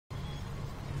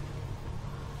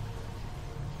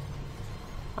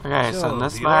Okay, so in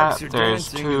this map,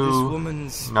 there's two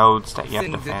nodes that you have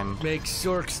to defend. Makes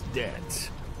orcs dance.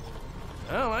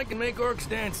 Well, I can make orcs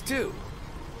dance too.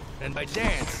 And by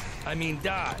dance, I mean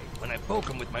die when I poke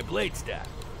them with my blade staff.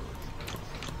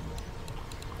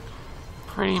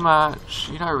 Pretty much,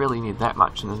 you don't really need that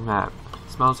much in this map.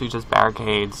 It's mostly just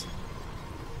barricades,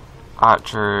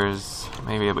 archers,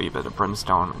 maybe a wee bit of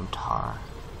brimstone and tar.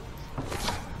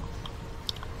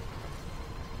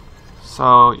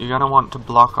 So you're gonna want to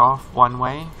block off one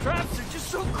way. Traps are just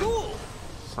so cool.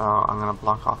 So I'm gonna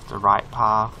block off the right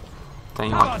path. Then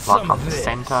you want to block off the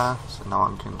center, so no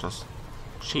one can just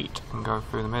cheat and go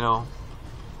through the middle.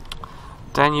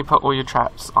 Then you put all your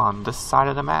traps on this side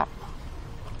of the map.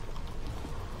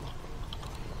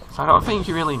 So I don't think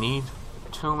you really need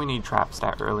too many traps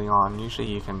that early on. Usually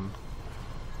you can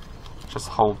just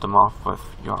hold them off with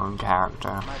your own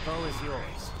character. My bow is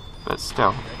yours. But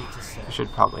still, Ready to serve. you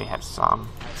should probably have some.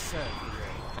 I serve you.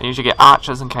 I usually get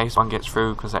archers in case one gets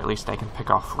through, because at least they can pick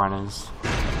off runners.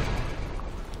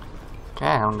 Okay,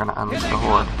 I'm gonna unleash the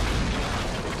horde.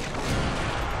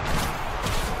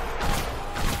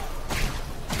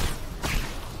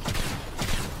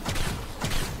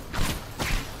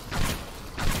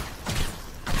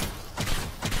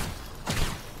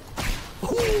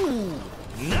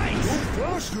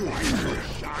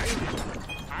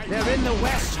 They're in the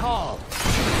West Hall.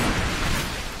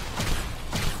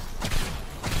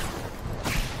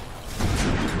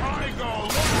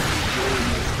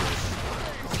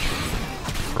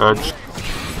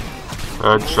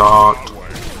 Headshot.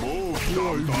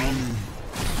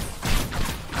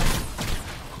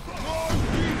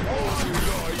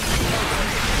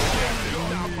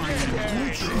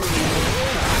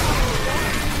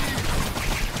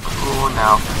 Cool,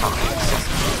 now for something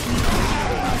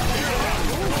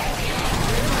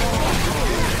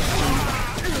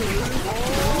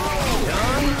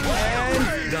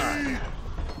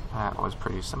That was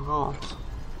pretty simple.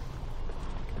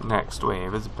 Next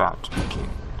wave is about to begin.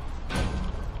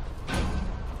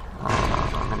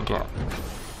 I'm gonna get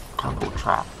a couple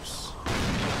traps.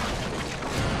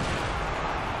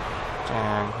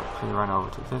 Then quickly run over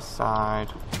to this side.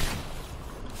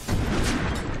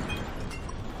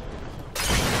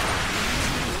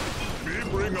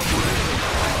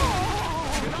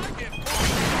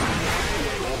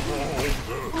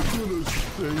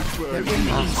 I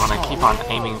just want to keep on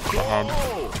aiming for the head.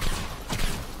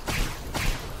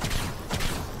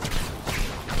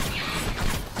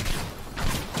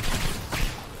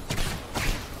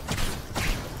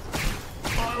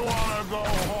 I wanna go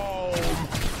home.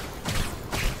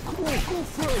 Go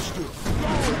faster.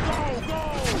 Go.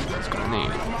 It's gonna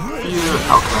need a few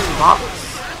alchemist blocks.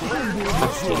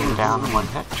 15 down, 1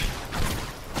 hit.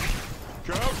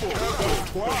 Careful.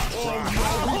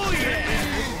 Oh yeah!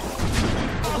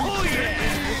 Oh yeah!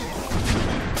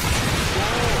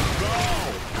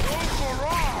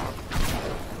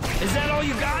 Is that all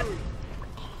you got?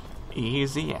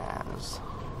 Easy as.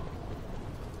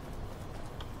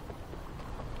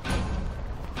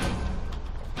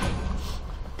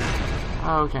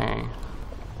 Okay.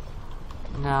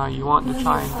 Now you want to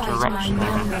try and direction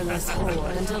them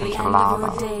into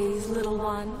lava. Days, little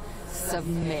one.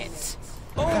 Submit.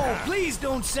 Oh, please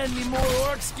don't send me more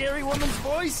orcs, scary woman's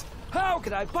voice. How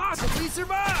could I possibly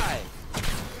survive?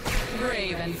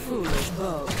 Brave and foolish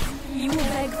both. You will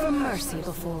beg for mercy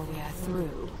before we are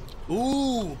through.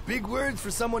 Ooh, big words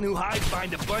for someone who hides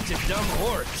behind a bunch of dumb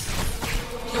orcs.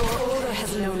 Your order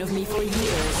has known of me for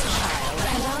years, child,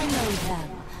 and I know them.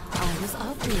 I was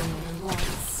of the order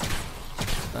once.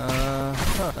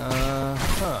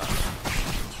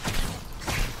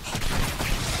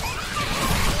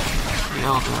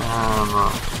 Kill them.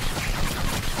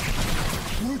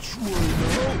 Which way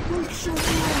now? Which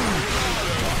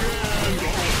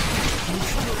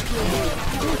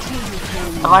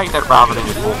I like that rather than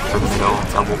just walk through the middle,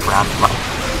 I walk around to like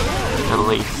at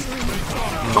least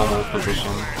normal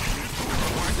position.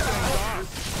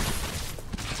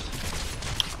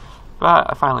 But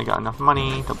I finally got enough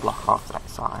money to block off that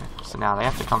side, so now they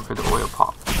have to come through the oil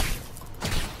pot.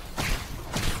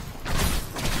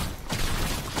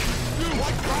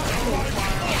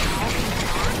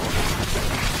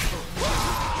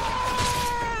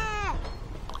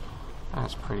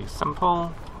 That's pretty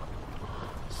simple.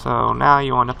 So now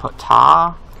you want to put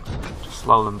tar to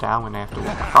slow them down when they have to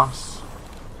walk across.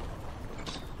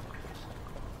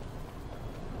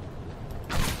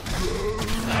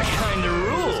 That kinda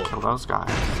rule. Kill those guys.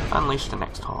 Unleash the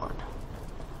next horde.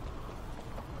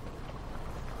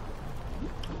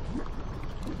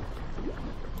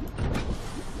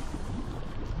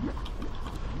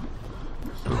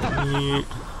 Sweet.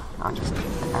 I just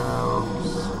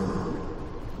arrows.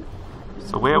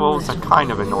 So werewolves are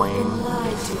kind of annoying,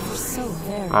 Lied to for so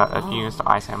very but if long. you use the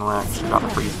ice amulet, you gotta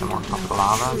freeze them on top of the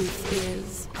lava. Truth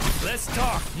is, Let's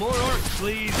talk. More orcs,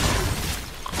 please.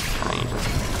 And then you just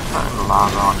turn the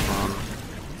lava on them.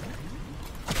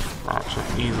 That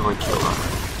should easily kill them.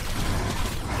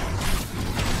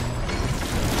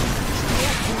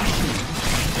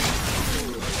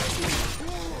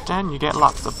 Then you get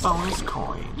lots of bonus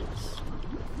coins.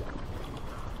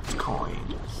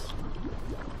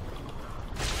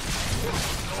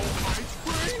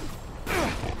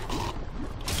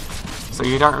 So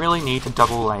you don't really need to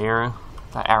double layer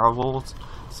the arrow walls,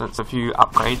 since if you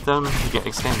upgrade them, you get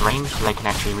extended range, so they can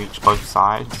actually reach both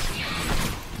sides.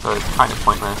 So it's kind of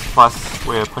pointless. Plus,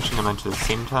 we're pushing them into the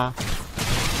center,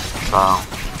 so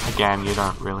again, you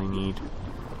don't really need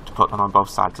to put them on both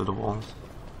sides of the wall.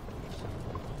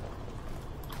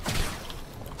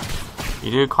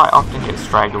 You do quite often get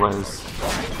stragglers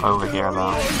over here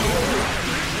though,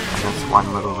 in this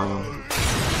one little room.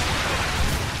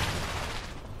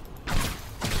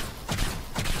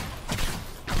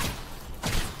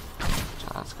 So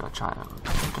let's go try and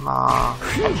pick him off.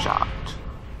 Headshot.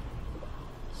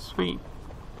 Sweet.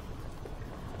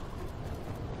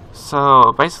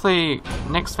 So basically,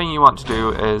 next thing you want to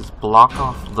do is block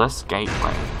off this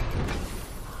gateway.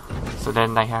 So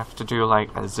then they have to do like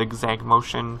a zigzag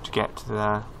motion to get to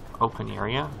the open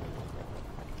area.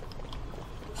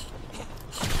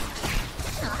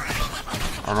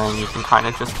 And then you can kind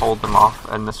of just hold them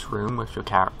off in this room with your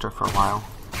character for a while.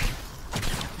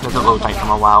 Because it will take them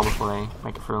a while before they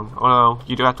make it through. Although,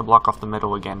 you do have to block off the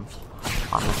middle again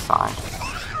on this side.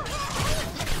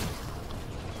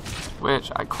 Which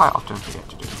I quite often forget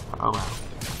to do, but oh well.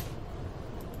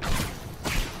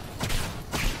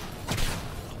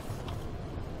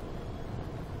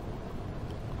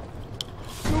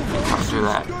 I'll do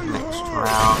that next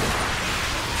round.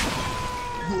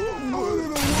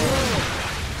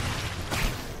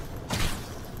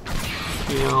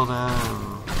 Kill them.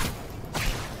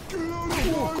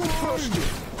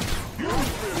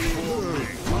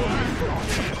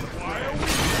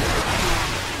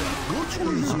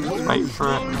 Let's wait for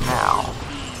it now.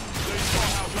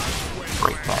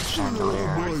 Break that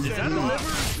chandelier. Is that a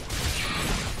liver?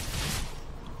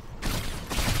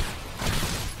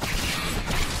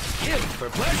 Give for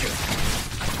pleasure.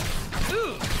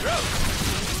 Ooh, gross.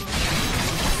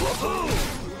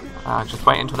 Just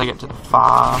wait until they get to the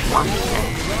far front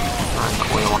and burn the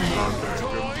oil on them.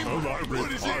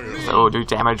 Because it will do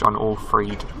damage on all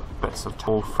freed bits of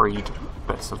tar.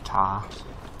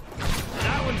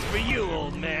 That one's for you,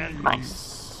 old man.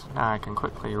 Nice. Now I can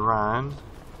quickly run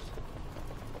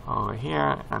over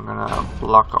here. I'm gonna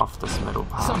block off this middle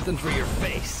part. Something for your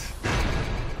face.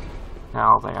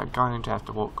 Now they are going to have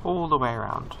to walk all the way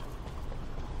around.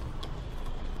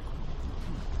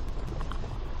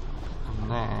 And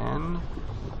then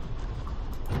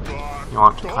you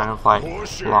want to kind of like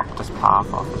block this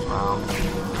path off as well.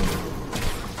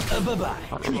 Bye-bye.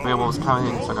 But there's werewolves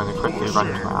coming, so I'm going to quickly run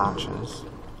to my archers.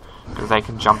 Because they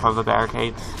can jump over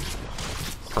barricades.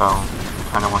 So you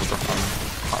kind of want to defend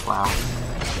quite well.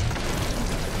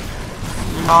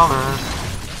 $2.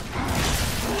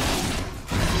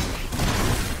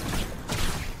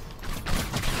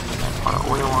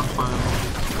 Oil on food.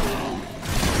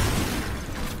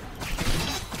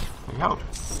 There you go.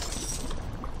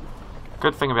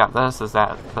 Good thing about this is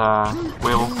that the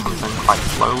werewolf comes in quite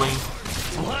slowly,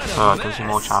 so it gives you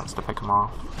more chance to pick them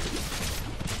off.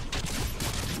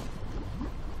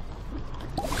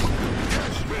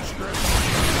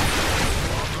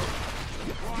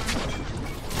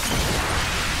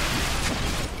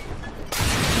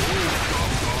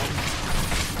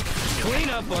 Clean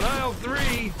up on aisle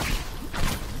 3.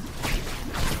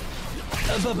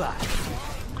 Bye-bye.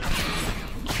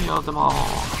 Kill them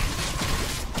all.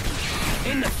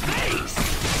 In the face!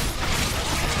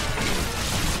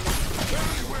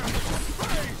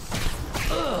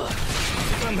 Ugh.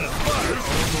 I'm gonna barf.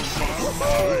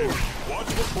 Watch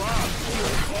the blast.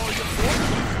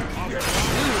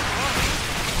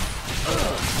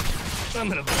 I'm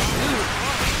gonna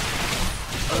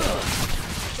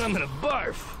I'm gonna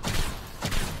barf.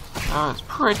 Oh, it's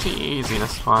pretty easy,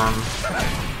 this one.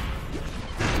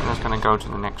 I'm just gonna go to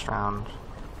the next round.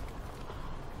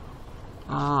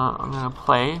 I'm gonna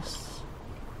place.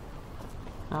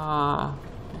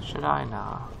 Should I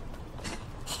now?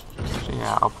 So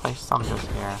yeah, I'll place some just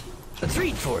here. A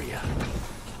treat for you.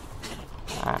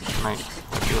 That makes it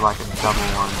be like a double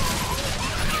one.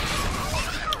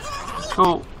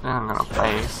 Cool. Then I'm gonna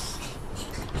place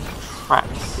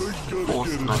traps,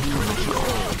 force them into the middle.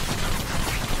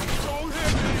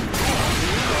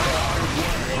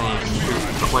 And you can use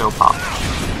the oil pop.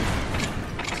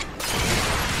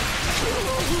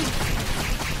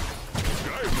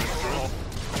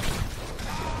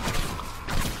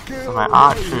 So my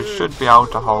archers should be able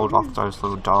to hold off those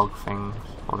little dog things,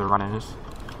 or the runners.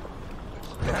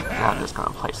 Now I'm just going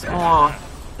to place more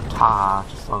tar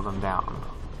to slow them down.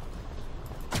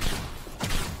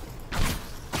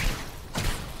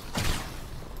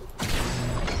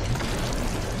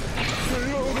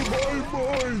 Stay out of my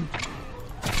mind!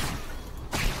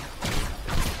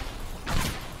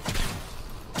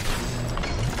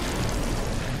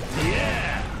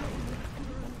 Yeah.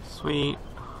 Sweet.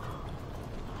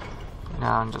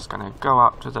 Now I'm just going to go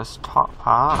up to this top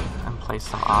part and place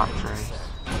some archers.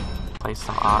 Place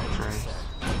some archers.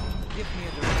 Give me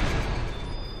a direction.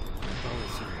 Bow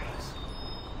is yours.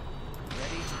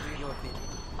 Ready to do your bidding.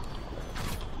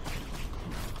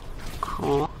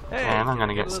 Cool. Hey, And I'm going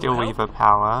to can I get get a Steel little Weaver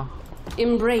power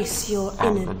Embrace your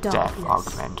and inner the Death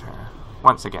darkness. Augmenter.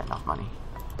 Once again, enough money.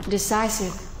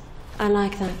 Decisive. I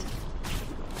like that.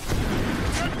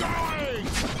 Get going!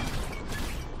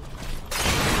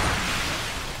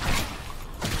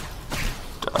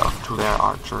 To their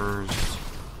archers.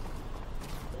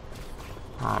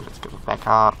 Just give it back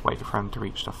up, wait for him to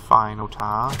reach the final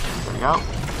tar. There we go.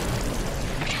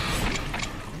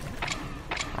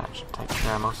 That should take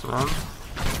care of most of them.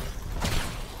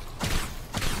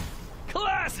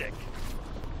 Classic.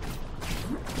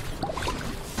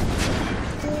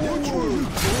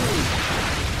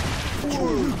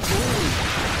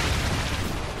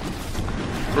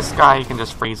 This guy, you can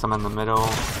just freeze him in the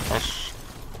middle-ish.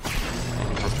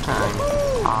 And just turn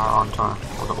tar onto him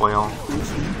with the oil.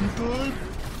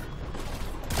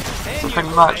 So pretty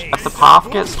much, if the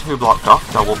path gets too blocked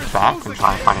off, they'll walk back and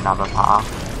try and find another path.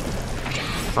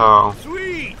 So,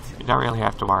 Sweet. you don't really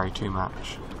have to worry too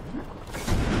much.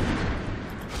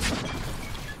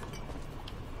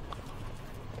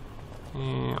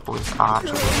 Yeah, all these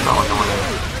archers are so annoying.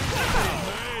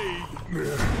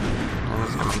 They're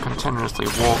just gonna continuously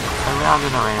walk around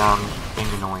and around, being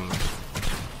annoying.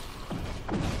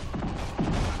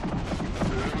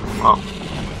 Whoa.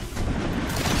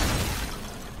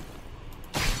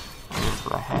 Aim for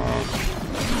the head.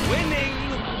 Winning.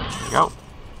 There we go.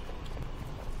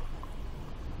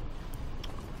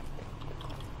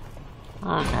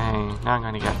 Okay, now I'm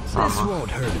gonna get This some won't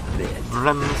hurt a bit.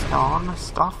 brimstone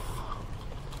stuff.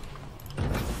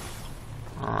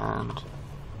 And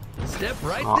Step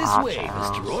right more this way, arrows.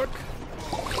 Mr. Orc.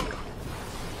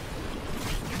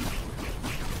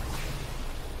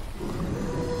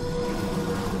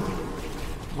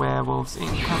 werewolves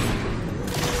incoming.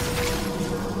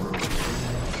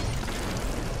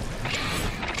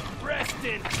 Rest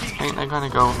in I peace. think they're gonna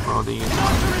go for these.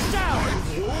 Monster is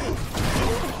down.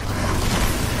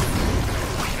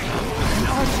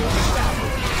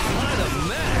 What a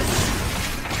mess.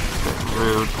 Bit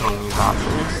rude killing these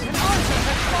archers.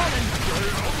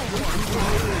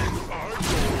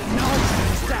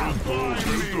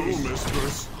 Do,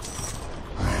 mistress.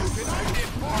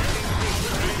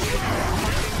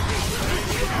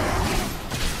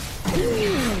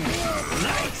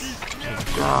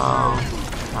 Go.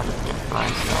 How to get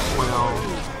nice that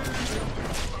will.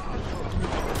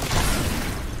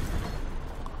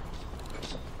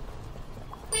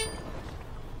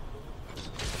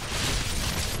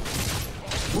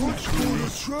 Let's go to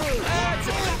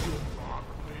trash.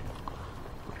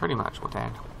 Pretty much we're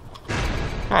dead.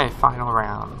 Okay, final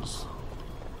rounds.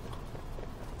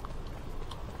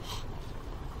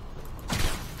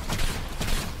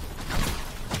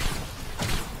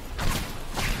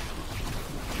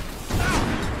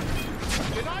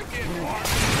 Can I get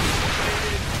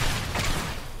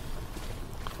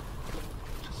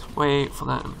Just wait for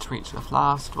them to reach the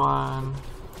last one.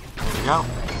 There we go.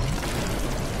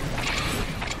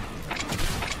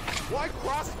 Why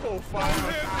crossbow fire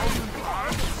 1,000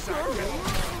 times a second?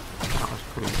 That was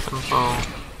pretty simple.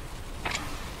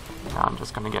 Now I'm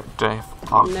just gonna get Death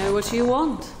Augmenter. Know what you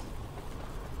want.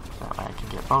 That way I can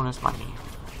get bonus money.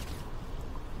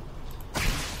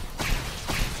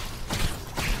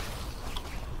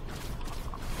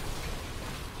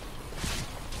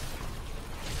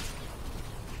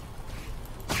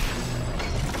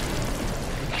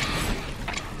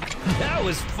 That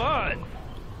was fun.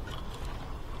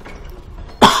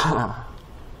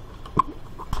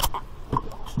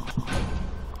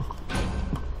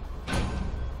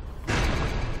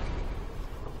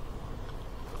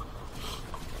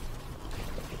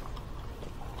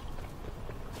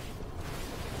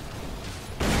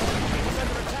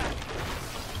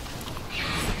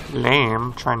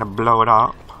 Lame, trying to blow it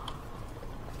up.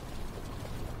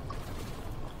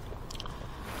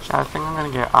 Actually, I think I'm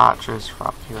gonna get archers for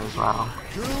up here as well.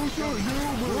 Kill the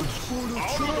humans for the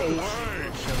trash.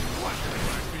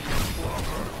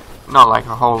 Not like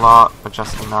a whole lot, but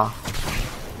just enough.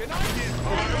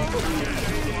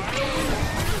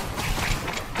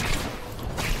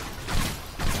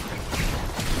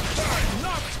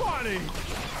 Not funny.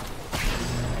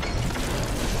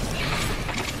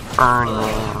 Burn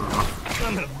them.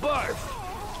 I'm gonna barf.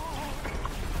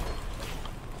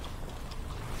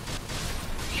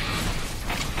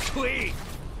 Sweet.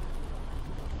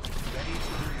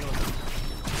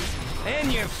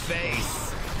 In your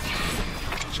face.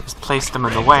 Just place them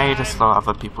in the way to slow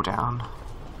other people down.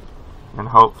 And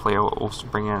hopefully it will also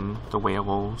bring in the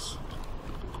werewolves.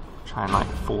 Try and like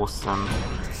force them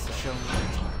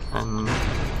and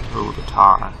through the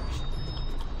tar.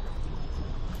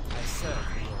 I serve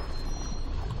the Lord.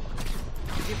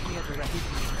 Give me a direction.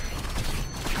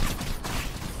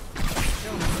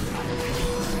 Show me.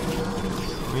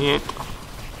 Weird.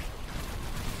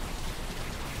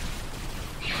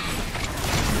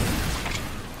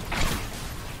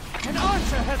 An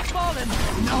archer has fallen!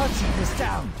 An archer is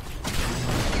down!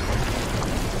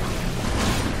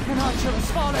 An archer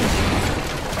has fallen!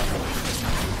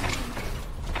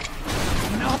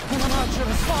 An archer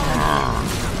has fallen!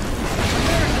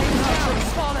 An archer has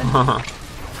fallen!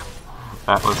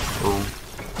 That was cool.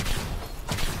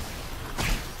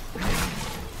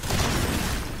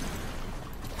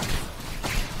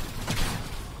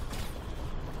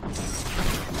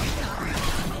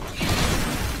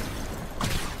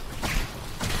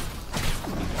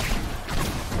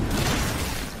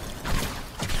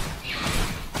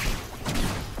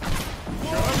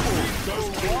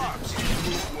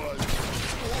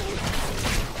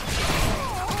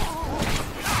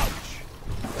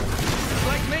 It's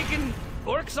like making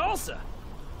orc salsa.